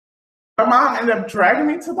My mom ended up dragging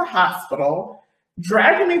me to the hospital,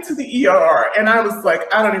 dragging me to the ER, and I was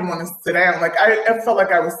like, I don't even want to sit down. Like I felt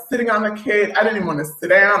like I was sitting on the kid. I didn't even want to sit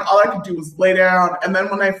down. All I could do was lay down. And then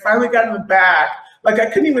when I finally got in the back, like I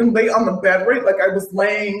couldn't even lay on the bed, right? Like I was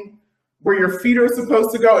laying where your feet are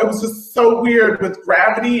supposed to go. It was just so weird with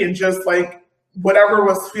gravity and just like whatever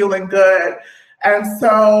was feeling good. And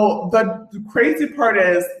so the crazy part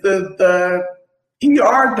is the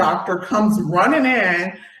ER doctor comes running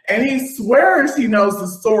in and he swears he knows the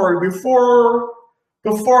story before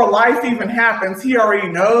life even happens. He already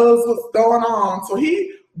knows what's going on. So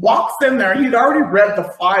he walks in there. He'd already read the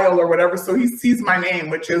file or whatever. So he sees my name,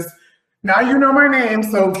 which is now you know my name.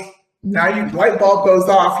 So now you light bulb goes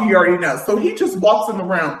off. He already knows. So he just walks in the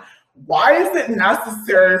room. Why is it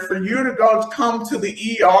necessary for you to come to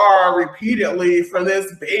the ER repeatedly for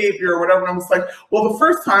this baby or whatever? And I was like, well, the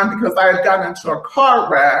first time because I had gotten into a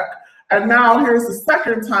car wreck, and now here's the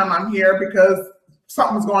second time I'm here because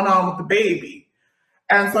something's going on with the baby.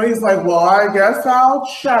 And so he's like, well, I guess I'll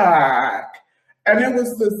check. And it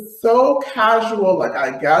was just so casual, like,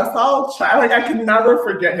 I guess I'll check. Like, I can never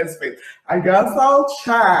forget his face. I guess I'll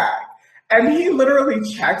check. And he literally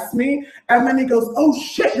checks me, and then he goes, oh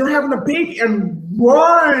shit, you're having a baby, and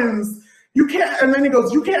runs. You can't, and then he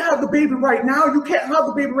goes, you can't have the baby right now. You can't have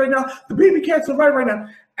the baby right now. The baby can't survive right now.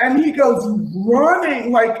 And he goes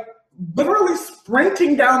running, like literally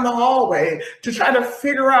sprinting down the hallway to try to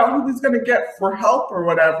figure out who he's gonna get for help or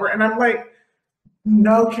whatever. And I'm like,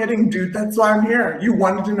 no kidding, dude, that's why I'm here. You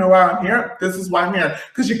wanted to know why I'm here? This is why I'm here.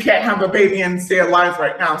 Because you can't have a baby and stay alive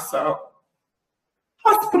right now, so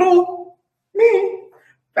hospital. Me.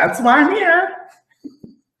 That's why I'm here.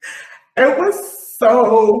 It was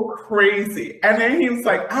so crazy. And then he was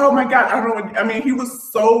like, oh my God, I don't know what, I mean, he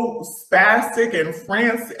was so spastic and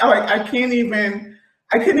frantic. Like, I couldn't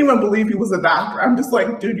even believe he was a doctor. I'm just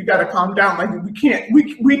like, dude, you gotta calm down. Like we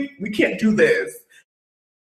can't do this.